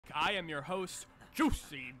back. I am your host,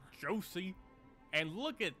 Juicy Josie. And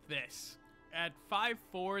look at this. At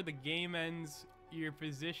 5-4, the game ends. Your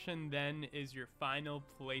position then is your final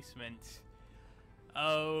placement.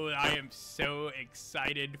 Oh, I am so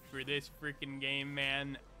excited for this freaking game,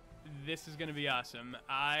 man. This is going to be awesome.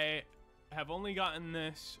 I have only gotten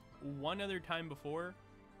this one other time before,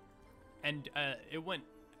 and it went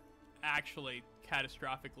actually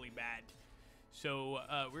catastrophically bad. So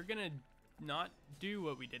we're going to not do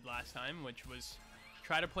what we did last time, which was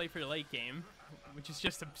try to play for the late game, which is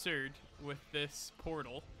just absurd with this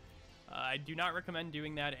portal. I do not recommend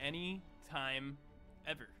doing that any time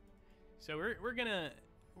ever. So we're gonna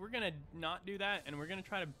not do that, and we're gonna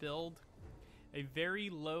try to build a very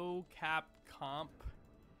low cap comp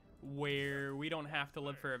where we don't have to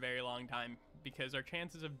live for a very long time, because our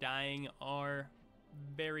chances of dying are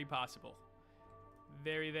very possible.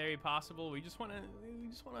 Very, very possible. We just want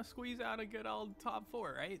to squeeze out a good old top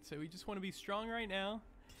 4, right? So we just want to be strong right now,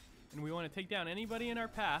 and we want to take down anybody in our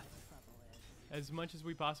path as much as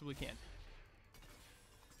we possibly can.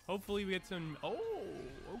 Hopefully we get some... Oh,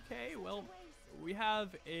 okay. Well, we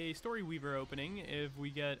have a Story Weaver opening if we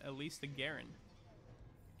get at least a Garen.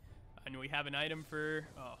 And we have an item for...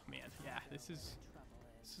 Oh, man. Yeah, this is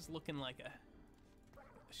looking like a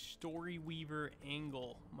Story Weaver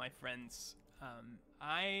angle, my friends.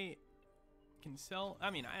 I can sell... I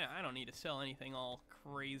mean, I don't need to sell anything all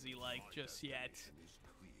crazy like just yet.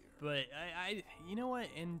 But you know what?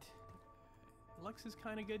 And Lux is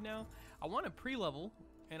kind of good now. I want to pre-level,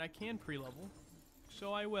 and I can pre-level,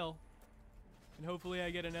 so I will. And hopefully I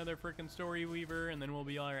get another frickin' Story Weaver, and then we'll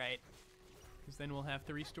be alright. Because then we'll have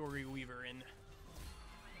 3 Story Weaver in.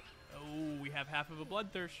 Oh, we have half of a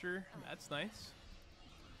Bloodthirster. That's nice.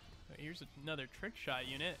 Here's another Trick Shot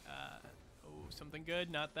unit. Oh, something good.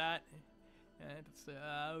 Not that.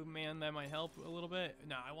 Oh, man, that might help a little bit.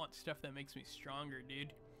 No, I want stuff that makes me stronger,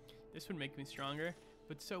 dude. This would make me stronger,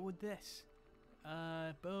 but so would this.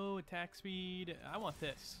 Bow, attack speed. I want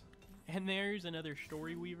this. And there's another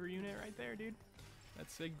Story Weaver unit right there, dude.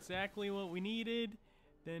 That's exactly what we needed.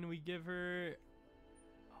 Then we give her...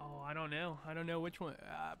 Oh, I don't know. I don't know which one.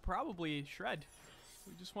 Probably Shred.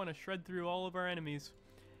 We just want to shred through all of our enemies.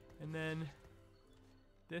 And then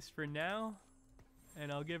this for now.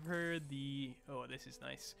 And I'll give her the... Oh, this is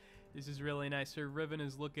nice. This is really nice. Her Riven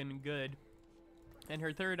is looking good. And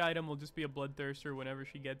her third item will just be a Bloodthirster whenever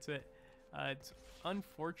she gets it. It's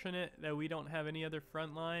unfortunate that we don't have any other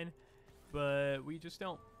front line, but we just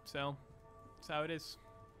don't. So, that's how it is.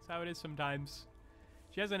 That's how it is sometimes.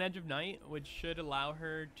 She has an Edge of Night, which should allow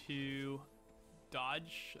her to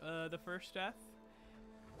dodge the first death.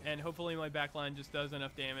 And hopefully my backline just does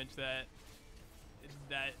enough damage that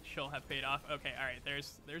she'll have paid off. Okay, alright,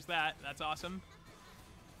 there's that. That's awesome.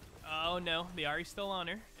 Oh no, the Ahri's still on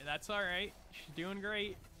her. That's alright. She's doing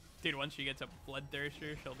great. Dude, once she gets a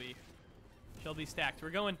Bloodthirster, she'll be stacked. We're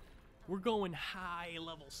going high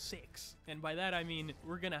level 6. And by that I mean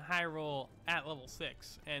we're gonna high roll at level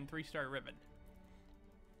 6 and 3-star Riven.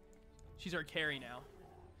 She's our carry now.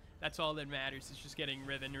 That's all that matters, is just getting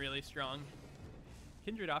Riven really strong.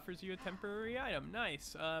 Kindred offers you a temporary item.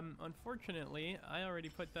 Nice. Unfortunately, I already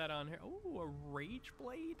put that on her. Oh, a Rage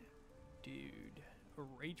Blade? Dude, a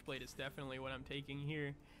Rage Blade is definitely what I'm taking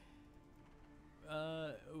here.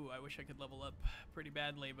 Oh, I wish I could level up pretty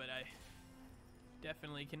badly, but I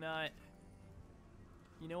definitely cannot.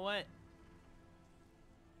 You know what?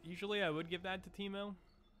 Usually I would give that to Teemo.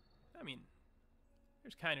 I mean,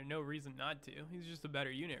 there's kind of no reason not to. He's just a better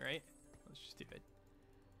unit, right? Let's just do it.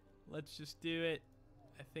 Let's just do it.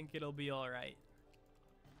 I think it'll be alright.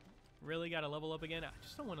 Really gotta level up again? I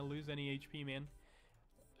just don't want to lose any HP, man.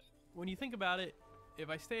 When you think about it, if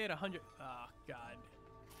I stay at 100... Oh, God.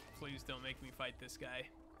 Please don't make me fight this guy.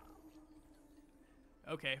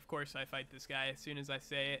 Okay, of course I fight this guy as soon as I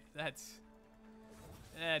say it. That's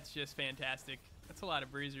just fantastic. That's a lot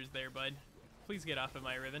of bruisers there, bud. Please get off of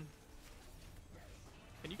my Riven.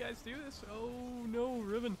 Can you guys do this? Oh, no,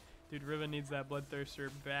 Riven. Dude, Riven needs that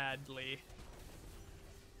Bloodthirster badly.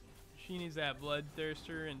 She needs that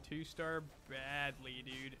Bloodthirster and 2-star badly,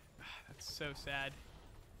 dude. That's so sad.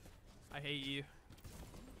 I hate you.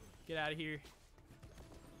 Get out of here.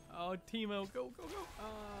 Oh, Teemo, go, go, go.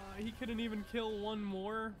 He couldn't even kill one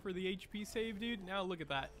more for the HP save, dude. Now look at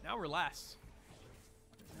that. Now we're last.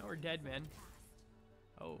 Now we're dead, man.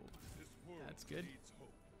 Oh, that's good.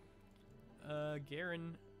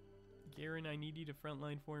 Garen, I need you to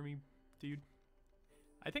frontline for me, dude.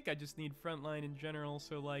 I think I just need frontline in general,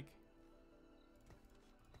 so like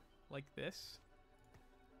this.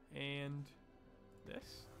 And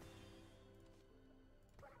this.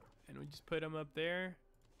 And we just put him up there.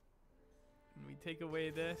 And we take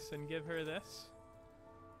away this and give her this.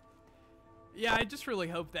 Yeah, I just really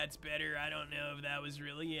hope that's better. I don't know if that was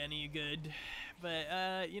really any good.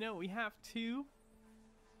 But, you know, we have to.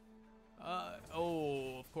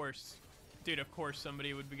 Oh, of course. Dude, of course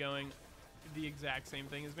somebody would be going the exact same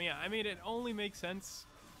thing as me. I mean, it only makes sense.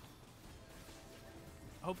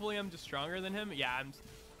 Hopefully I'm just stronger than him. Yeah, I'm...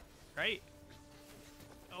 Right?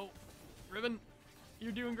 Oh, Riven,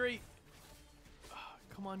 you're doing great. Oh,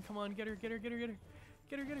 come on, come on. Get her, get her, get her, get her.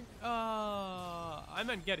 Get her, get her. I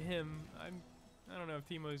meant get him. I don't know if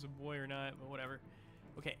Teemo's a boy or not, but whatever.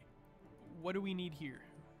 Okay, what do we need here?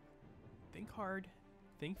 Think hard.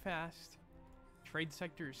 Think fast. Trade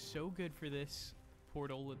sector is so good for this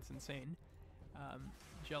portal. It's insane.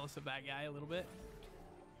 Jealous of that guy a little bit.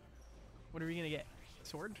 What are we gonna get?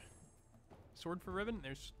 Sword? Sword for Riven?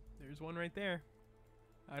 There's one right there.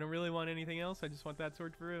 I don't really want anything else. I just want that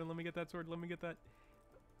sword for Riven. Let me get that sword. Let me get that.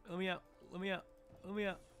 Let me out. Let me out. Let me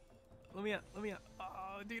out. Let me out. Let me out.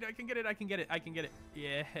 Oh, dude, I can get it. I can get it. I can get it.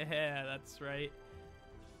 Yeah, that's right.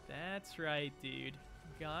 That's right, dude.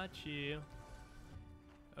 Got you.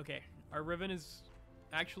 Okay, our Riven is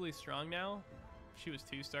actually strong now. She was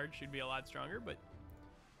 2-starred. She'd be a lot stronger, but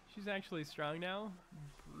she's actually strong now.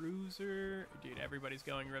 Bruiser. Dude, everybody's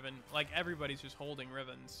going Riven. Like, everybody's just holding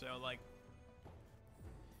Riven, so, like,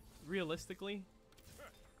 realistically,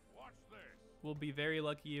 we'll be very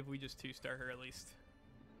lucky if we just 2-star her at least.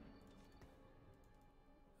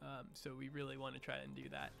 So we really want to try and do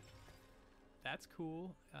that. That's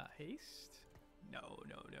cool. Haste? No,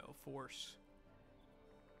 no, no. Force.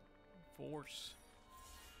 Force.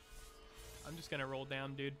 I'm just gonna roll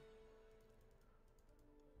down, dude.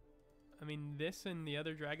 I mean, this and the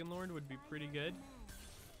other Dragon Lord would be pretty good.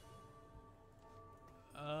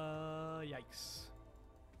 Yikes.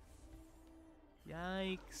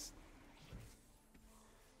 Yikes.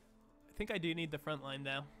 I think I do need the front line,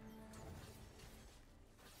 though.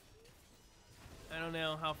 I don't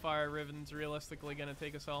know how far Riven's realistically gonna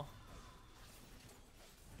take us all.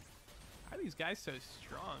 How are these guys so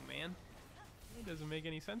strong, man? It doesn't make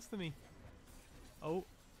any sense to me. Oh.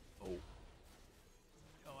 Oh.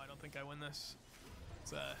 Oh, I don't think I win this.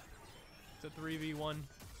 It's a 3v1.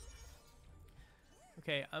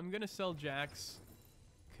 Okay, I'm gonna sell Jax.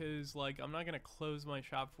 Because, like, I'm not gonna close my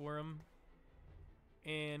shop for him.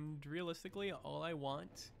 And realistically, all I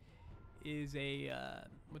want is a,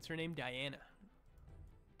 what's her name? Diana.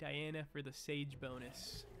 Diana for the Sage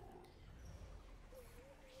bonus.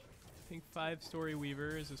 I think 5-story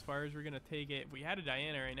Weaver is as far as we're gonna take it. If we had a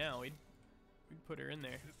Diana right now, we'd put her in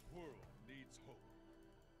there. This world needs hope.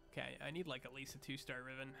 Okay, I need like at least a 2-star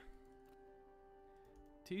Riven.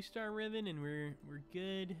 2-star Riven and we're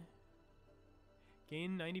good.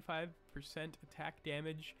 Gain 95% attack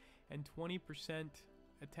damage and 20%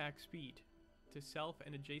 attack speed to self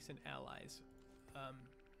and adjacent allies.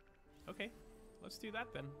 Okay, let's do that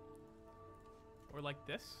then. Or like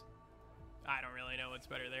this. I don't really know what's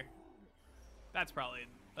better there. That's probably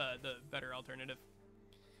the better alternative.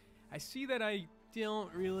 I see that I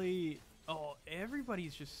don't really... Oh,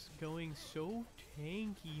 everybody's just going so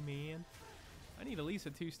tanky, man. I need at least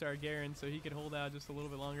a 2-star Garen so he could hold out just a little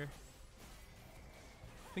bit longer.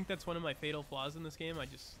 I think that's one of my fatal flaws in this game. I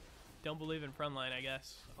just don't believe in frontline, I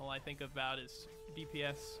guess. All I think about is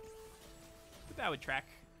DPS. But that would track.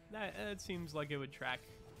 That seems like it would track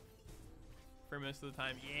for most of the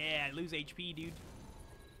time. Yeah, lose HP, dude.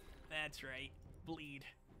 That's right. Bleed.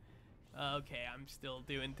 Okay, I'm still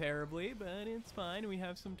doing terribly, but it's fine. We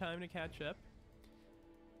have some time to catch up.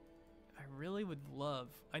 I really would love...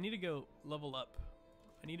 I need to go level up.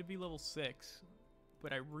 I need to be level 6.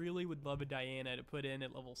 But I really would love a Diana to put in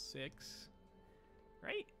at level 6.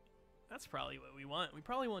 Right? That's probably what we want. We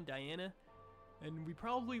probably want Diana. And we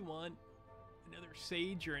probably want another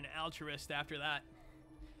Sage or an Altruist after that.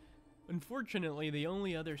 Unfortunately, the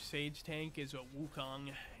only other Sage tank is a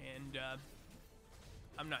Wukong. And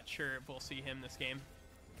I'm not sure if we'll see him this game.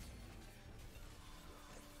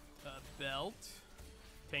 Belt.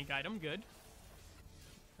 Tank item, good.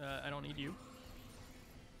 I don't need you.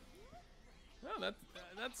 No,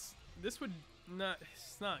 this would not,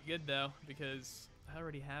 it's not good though, because I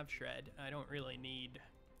already have Shred. I don't really need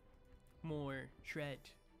more Shred.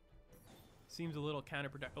 Seems a little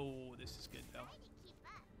counterproductive. Oh, this is good though.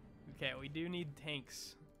 Okay, we do need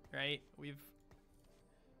tanks, right? We've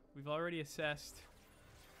already assessed.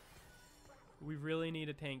 We really need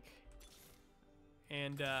a tank.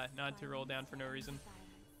 And not to roll down for no reason.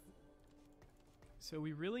 So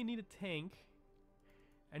we really need a tank.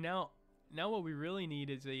 And now what we really need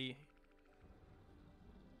is a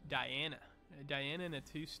Diana. A Diana and a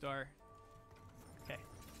 2-star. Okay.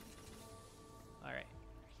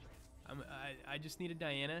 I just needed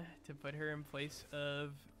Diana to put her in place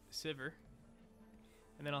of Sivir.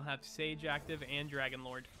 And then I'll have Sage active and Dragon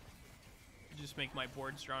Lord. Just make my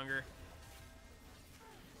board stronger.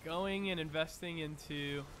 Going and investing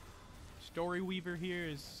into Story Weaver here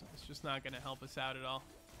is it's just not going to help us out at all.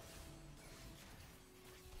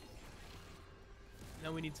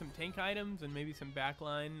 Now we need some tank items and maybe some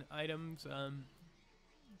backline items.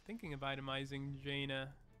 Thinking of itemizing Jaina,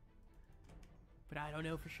 but I don't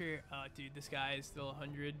know for sure. Oh, dude, this guy is still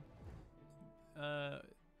 100.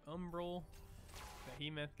 Umbral,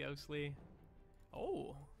 Behemoth, Ghostly.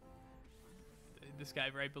 Oh, this guy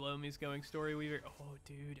right below me is going Story Weaver. Oh,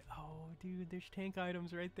 dude, there's tank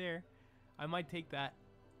items right there. I might take that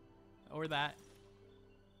or that.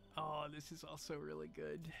 Oh, this is also really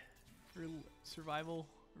good for survival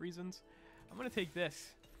reasons. I'm gonna take this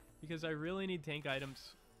because I really need tank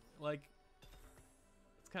items. Like,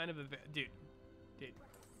 it's kind of a dude.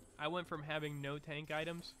 I went from having no tank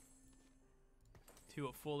items to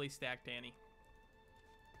a fully stacked Annie.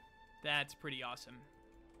 That's pretty awesome.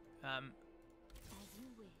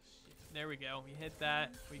 There we go. We hit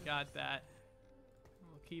that. We got that.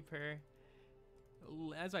 We'll keep her.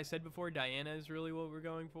 As I said before, Diana is really what we're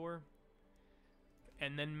going for.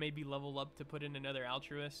 And then maybe level up to put in another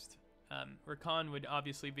Altruist. Rakan would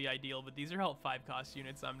obviously be ideal, but these are all 5-cost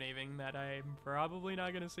units I'm naming that I'm probably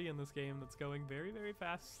not going to see in this game. That's going very, very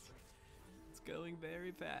fast. It's going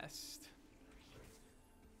very fast.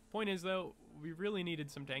 Point is, though, we really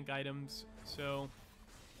needed some tank items, so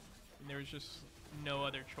there was just no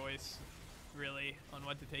other choice, really, on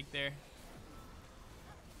what to take there.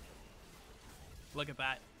 Look at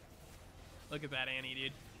that. Look at that Annie,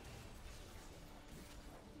 dude.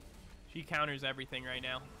 She counters everything right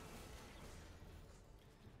now.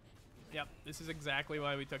 Yep, this is exactly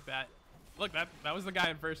why we took that. Look, that was the guy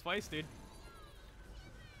in first place, dude.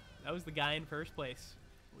 That was the guy in first place.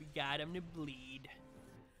 We got him to bleed.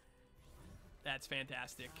 That's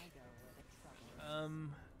fantastic.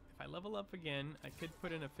 If I level up again, I could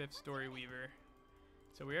put in a 5th Story Weaver.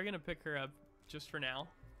 So we are going to pick her up just for now.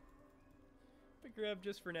 Pick her up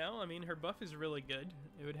just for now. I mean, her buff is really good.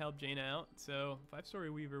 It would help Jaina out. So 5-Story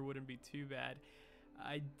Weaver wouldn't be too bad.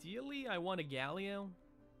 Ideally, I want a Galio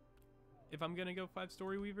if I'm going to go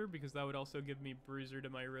 5-Story Weaver, because that would also give me Bruiser to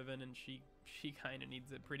my Riven, and she kind of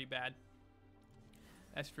needs it pretty bad.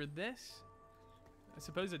 As for this, I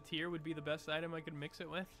suppose a Tear would be the best item I could mix it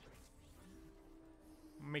with.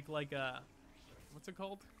 Make like a, what's it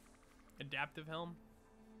called? Adaptive Helm.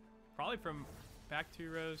 Probably from back 2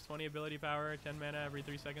 rows, 20 ability power, 10 mana every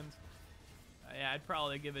 3 seconds. Yeah, I'd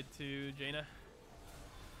probably give it to Jaina.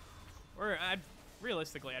 Or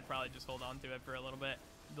realistically, I'd probably just hold on to it for a little bit.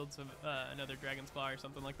 Build some another Dragon's Claw or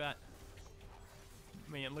something like that.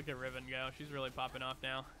 Man, look at Riven go. She's really popping off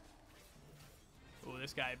now. Oh,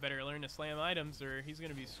 this guy better learn to slam items or he's going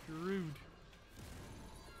to be screwed.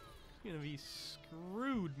 He's going to be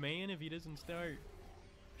screwed, man, if he doesn't start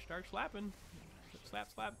slapping. Slap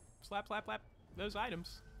those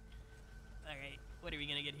items. All right, what are we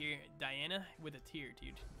going to get here? Diana with a Tear,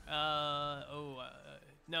 dude.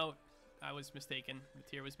 No, I was mistaken. The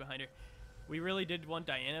Tear was behind her. We really did want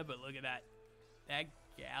Diana, but look at that. That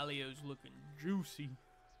Galio's looking juicy.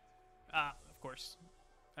 Of course.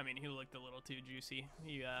 I mean, he looked a little too juicy.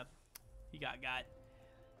 He got.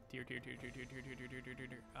 Tear.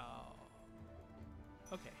 Oh.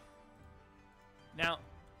 Okay. Now,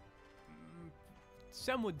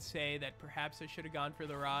 some would say that perhaps I should have gone for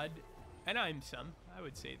the Rod. And I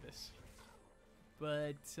would say this.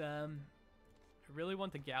 But, I really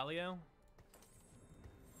want the Galio.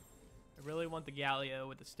 I really want the Galio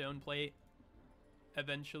with the stone plate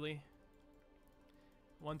eventually.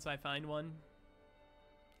 Once I find one.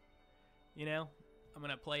 You know, I'm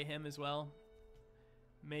going to play him as well.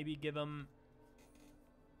 Maybe give him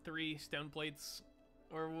 3 stone plates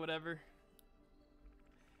or whatever.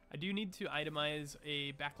 I do need to itemize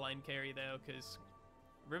a backline carry though, because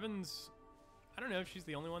Riven's, I don't know if she's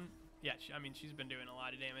the only one. Yeah, I mean, she's been doing a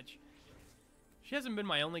lot of damage. She hasn't been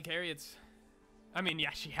my only carry. I mean,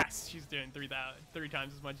 yeah, she has. She's doing 3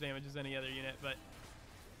 times as much damage as any other unit, but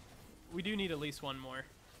we do need at least one more.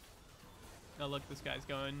 Oh, look, this guy's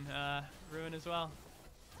going Ruin as well.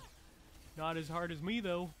 Not as hard as me,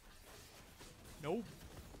 though. Nope.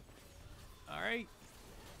 All right.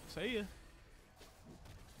 See ya.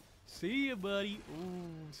 See ya, buddy.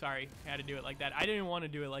 Ooh, sorry. Had to do it like that. I didn't want to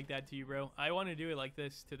do it like that to you, bro. I want to do it like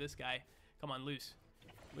this to this guy. Come on, lose.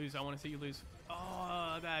 Lose. I want to see you lose.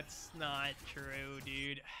 Oh, that's not true,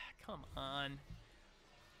 dude. Come on.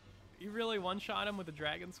 You really one-shot him with a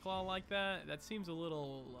Dragon's Claw like that? That seems a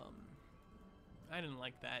little, I didn't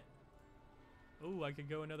like that. Oh, I could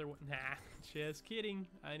go another one. Nah, just kidding.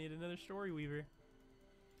 I need another Story Weaver.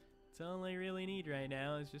 That's all I really need right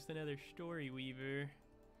now is just another Story Weaver.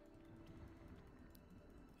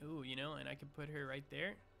 Oh, you know, and I could put her right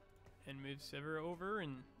there and move Sivir over,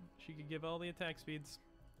 and she could give all the attack speeds.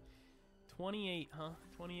 28, huh?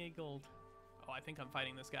 28 gold. Oh, I think I'm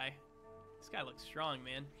fighting this guy. This guy looks strong,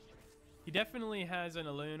 man. He definitely has an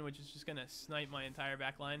Elune, which is just gonna snipe my entire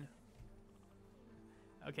back line.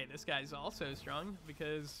 Okay, this guy's also strong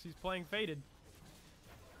because he's playing Fated.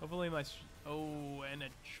 Hopefully my... oh, and a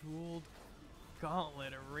Jeweled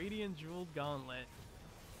Gauntlet. A Radiant Jeweled Gauntlet.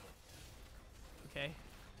 Okay.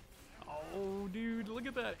 Oh, dude, look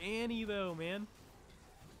at that Annie, though, man.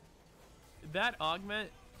 That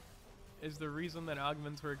augment is the reason that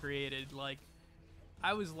augments were created. Like,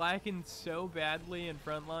 I was lacking so badly in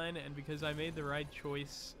frontline, and because I made the right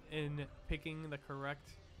choice in picking the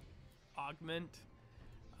correct augment,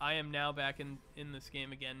 I am now back in this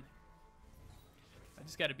game again. I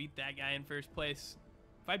just got to beat that guy in first place.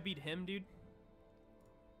 If I beat him, dude,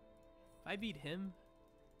 I'll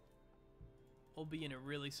be in a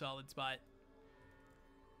really solid spot.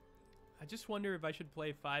 I just wonder if I should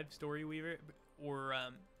play 5 Story Weaver or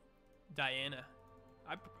Diana.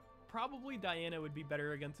 Probably Diana would be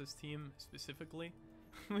better against this team specifically,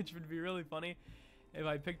 which would be really funny if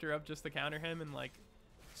I picked her up just to counter him and like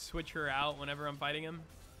switch her out whenever I'm fighting him.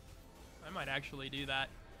 I might actually do that.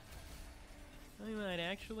 Okay,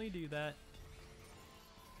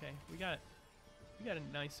 we got a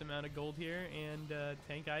nice amount of gold here and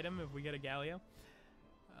tank item if we get a Galio.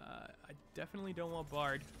 I definitely don't want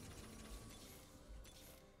Bard.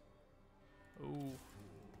 Ooh.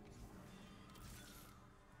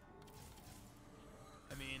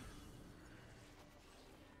 I mean,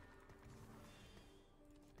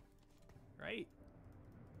 right?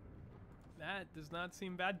 That does not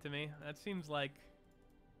seem bad to me. That seems like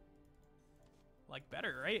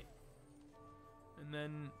better, right? And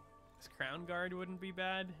then this Crown Guard wouldn't be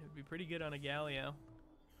bad. It would be pretty good on a Galio.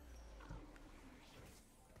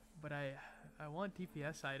 But I want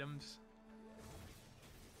DPS items.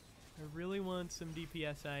 I really want some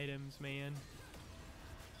DPS items, man.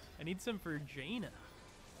 I need some for Jaina.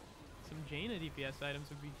 Some Jaina DPS items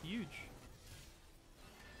would be huge.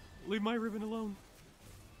 Leave my Riven alone.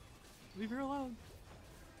 Leave her alone.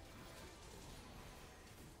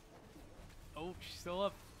 Oh, she's still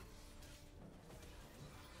up.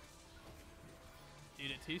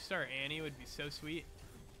 Dude, a 2-star Annie would be so sweet.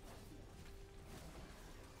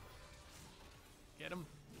 Get him.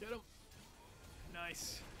 Get him.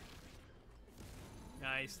 Nice.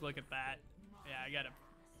 Nice. Look at that. Yeah, I got a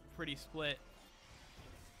pretty split.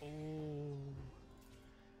 Oh.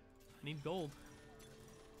 I need gold.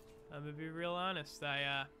 I'm gonna be real honest.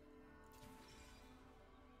 I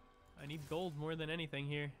need gold more than anything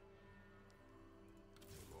here.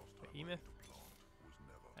 Behemoth.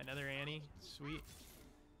 Another Annie. Sweet.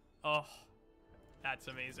 Oh, that's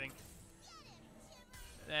amazing.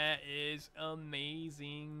 That is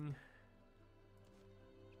amazing.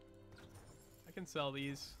 I can sell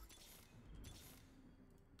these.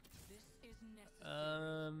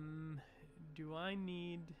 Do I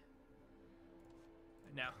need...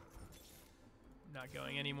 No. I'm not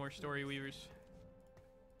going any more Story Weavers.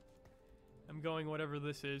 I'm going whatever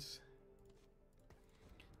this is.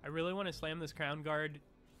 I really want to slam this Crown Guard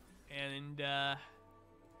and, oh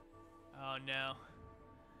no.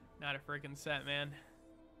 Not a freaking set, man.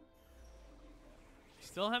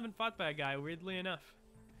 Still haven't fought that guy, weirdly enough.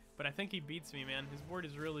 But I think he beats me, man. His board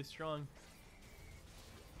is really strong.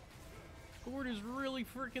 Board is really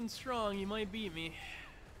freaking strong. He might beat me.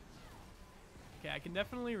 Okay, I can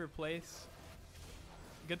definitely replace.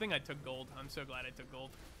 Good thing I took gold. I'm so glad I took gold.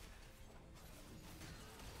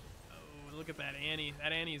 Oh, look at that Annie.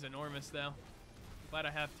 That Annie is enormous, though. Glad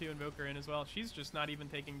I have 2 Invoker in as well. She's just not even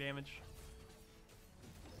taking damage.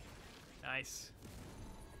 Nice.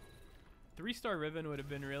 3-star Riven would have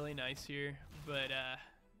been really nice here, but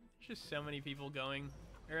just so many people going,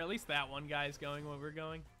 or at least that one guy's going where we're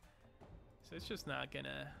going. So it's just not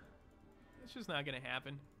gonna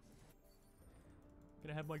happen.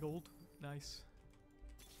 Gonna have my gold. Nice.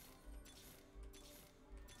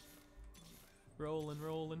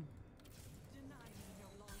 Rolling.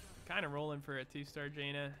 Kind of rolling for a 2-star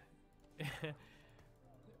Jaina.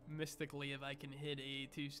 Mystically, if I can hit a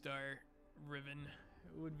 2-star Riven,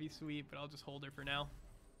 it would be sweet, but I'll just hold her for now.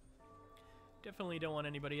 Definitely don't want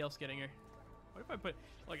anybody else getting her. What if I put...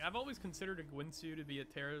 Like, I've always considered a Guinsoo to be a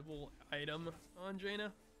terrible item on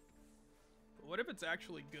Jaina. But what if it's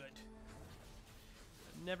actually good?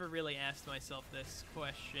 I've never really asked myself this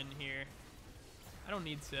question here. I don't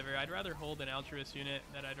need Sivir. I'd rather hold an Altruist unit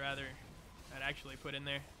that I'd actually put in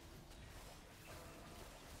there.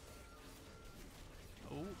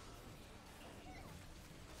 Oh.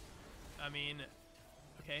 I mean,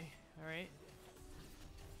 okay, alright.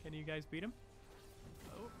 Can you guys beat him?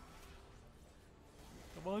 Oh.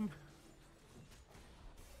 Come on.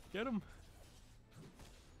 Get him.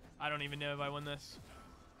 I don't even know if I win this.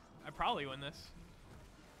 I probably win this.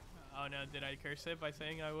 Oh no, did I curse it by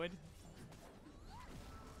saying I would?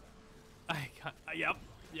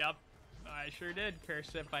 Yep. I sure did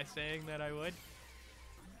curse it by saying that I would.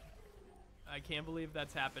 I can't believe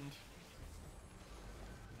that's happened.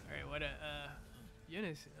 Alright, what a,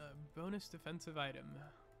 Eunice, bonus defensive item.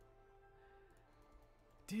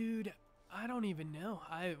 Dude, I don't even know.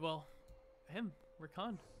 Well, him,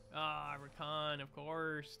 Rakan. Ah, Rakan, of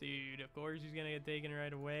course, dude. Of course he's gonna get taken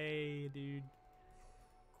right away, dude.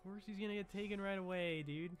 Of course he's gonna get taken right away,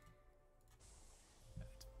 dude.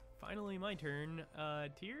 It's finally my turn.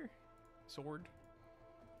 Tier? Sword.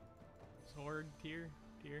 Sword, tier.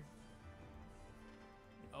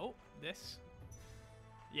 Oh, this.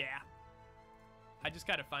 Yeah. I just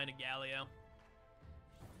gotta find a Galio.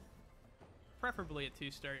 Preferably a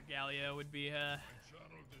 2-star Galio would be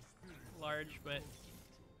large, but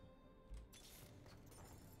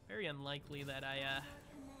very unlikely that I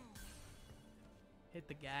hit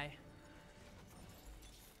the guy.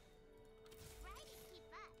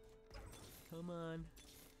 Come on.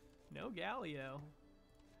 No Galio.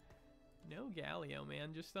 No Galio,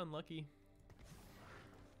 man. Just unlucky.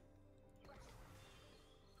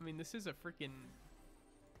 I mean, this is a freaking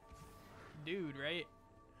dude, right?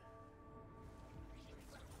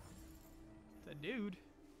 It's a dude.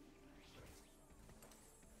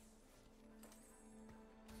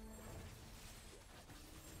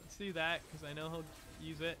 Let's do that, because I know he'll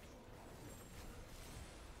use it.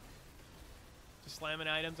 Just slamming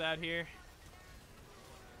items out here.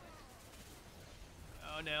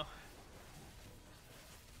 Oh no.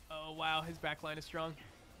 Oh wow, his backline is strong.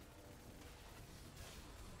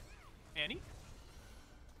 Annie?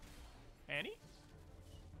 Annie?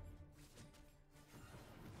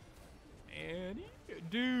 Annie?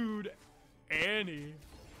 Dude! Annie!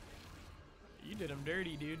 You did him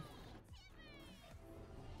dirty, dude.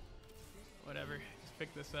 Whatever. Just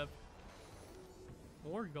pick this up.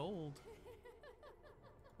 More gold.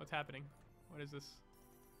 What's happening? What is this?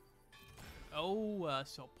 Oh,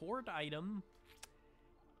 support item.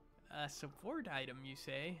 Support item, you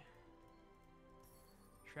say?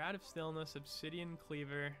 Shroud of Stillness, Obsidian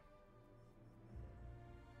Cleaver.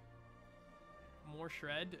 More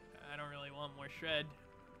shred? I don't really want more shred.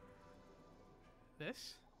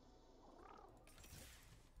 This?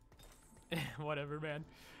 Whatever, man.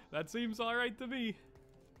 That seems alright to me.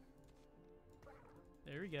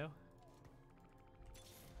 There we go.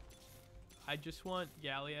 I just want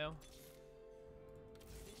Galio.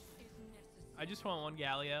 I just want one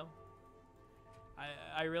Galio.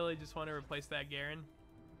 I really just want to replace that Garen.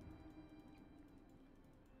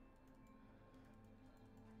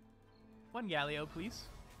 One Galio, please.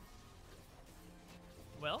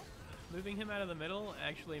 Well, moving him out of the middle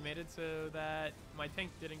actually made it so that my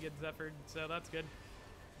tank didn't get Zephyred, so that's good.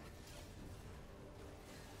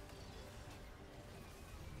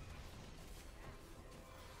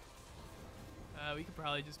 We could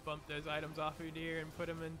probably just bump those items off Udyr and put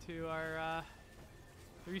them into our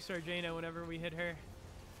 3-star Jaina whenever we hit her.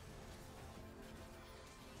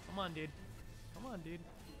 Come on, dude. Come on, dude.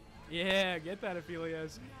 Yeah, get that,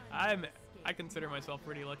 Aphelios. I consider myself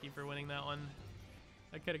pretty lucky for winning that one.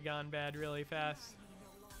 That could have gone bad really fast.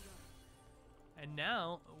 And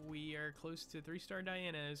now we are close to 3-star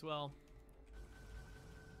Diana as well.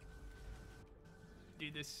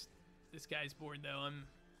 Dude, this guy's board though. I'm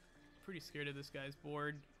pretty scared of this guy's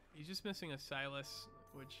board. He's just missing a Silas,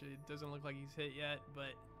 which it doesn't look like he's hit yet, but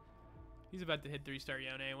he's about to hit 3-star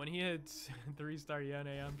Yone. When he hits 3-star Yone,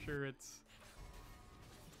 I'm sure it's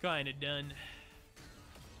kind of done.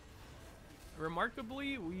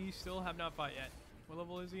 Remarkably, we still have not fought yet. What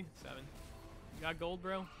level is he? 7. You got gold,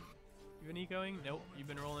 bro? You been ecoing? Nope, you've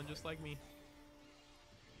been rolling just like me.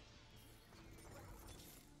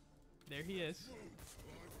 There he is.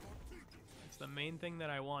 That's the main thing that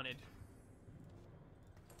I wanted.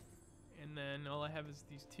 And then all I have is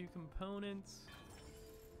these 2 components.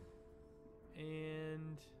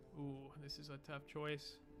 And, ooh, this is a tough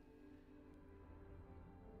choice.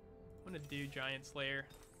 I'm gonna do Giant Slayer.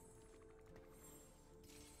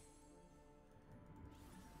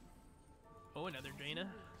 Oh, another Jaina.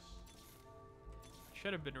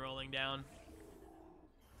 Should have been rolling down.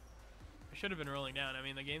 I should have been rolling down. I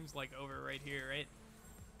mean, the game's like over right here, right?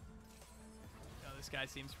 Oh, guy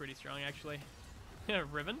seems pretty strong, actually. Yeah,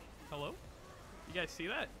 Riven, hello? You guys see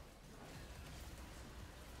that?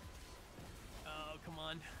 Oh, come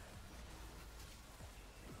on.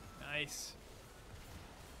 Nice.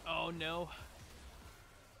 Oh, no.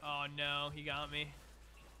 Oh, no, he got me.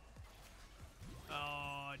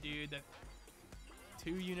 Oh, dude, that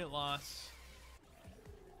 2-unit loss.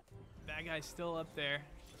 That guy's still up there.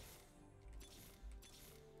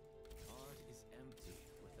 Heart is empty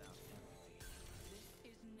without empathy.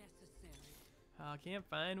 This is necessary. I can't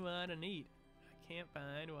find what I need. I can't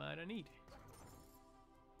find what I need.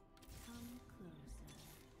 Come closer.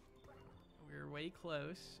 We're way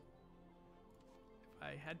close. If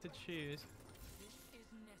I had to choose. This is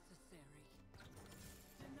necessary.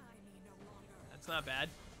 Deny me no longer. That's not bad.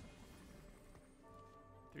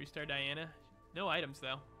 3-star Diana. No items,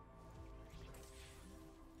 though.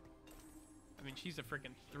 I mean, she's a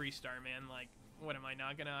freaking 3-star, man. Like, what, am I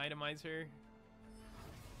not gonna itemize her?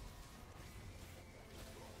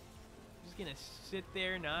 Just gonna sit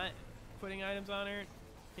there not putting items on her?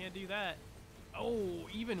 Can't do that. Oh,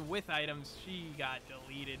 even with items, she got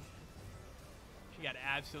deleted. She got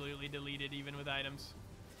absolutely deleted even with items.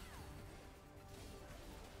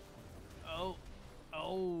 Oh.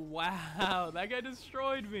 Oh, wow. That guy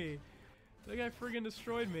destroyed me. That guy friggin'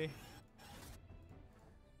 destroyed me.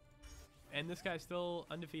 And this guy's still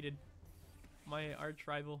undefeated. My arch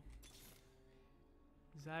rival.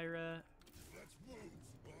 Zyra. Let's move.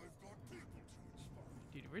 I've got people to inspire.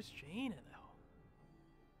 Dude, where's Jaina,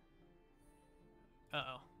 though?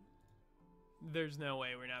 Uh-oh. There's no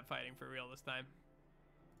way we're not fighting for real this time.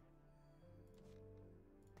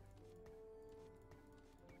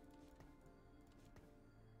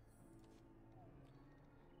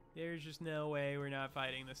 There's just no way we're not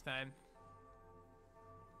fighting this time.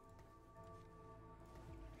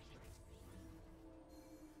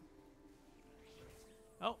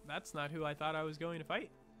 Oh, that's not who I thought I was going to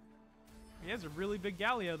fight. He has a really big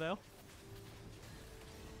Galio, though.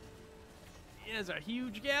 He has a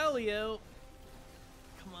huge Galio.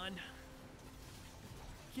 Come on.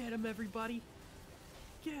 Get him, everybody.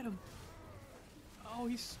 Get him. Oh,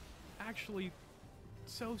 he's actually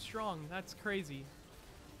so strong. That's crazy.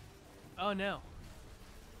 Oh, no.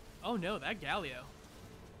 Oh, no, that Galio.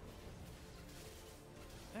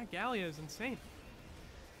 That Galio is insane.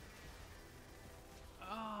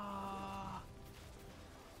 Ah,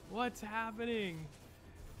 what's happening?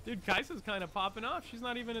 Dude, Kai'Sa's kind of popping off. She's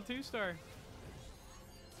not even a 2-star.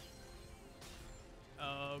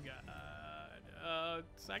 Oh, God.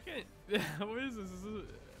 Second? What is this?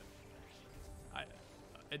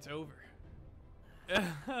 It's over.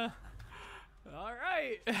 All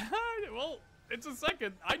right. Well, it's a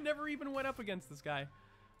second. I never even went up against this guy.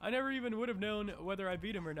 I never even would have known whether I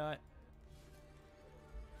beat him or not.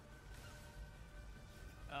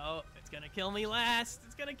 Oh, it's gonna kill me last.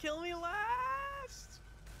 It's gonna kill me last.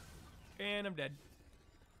 And I'm dead.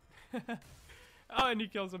 Oh, and he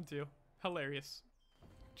kills him too. Hilarious.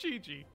 GG.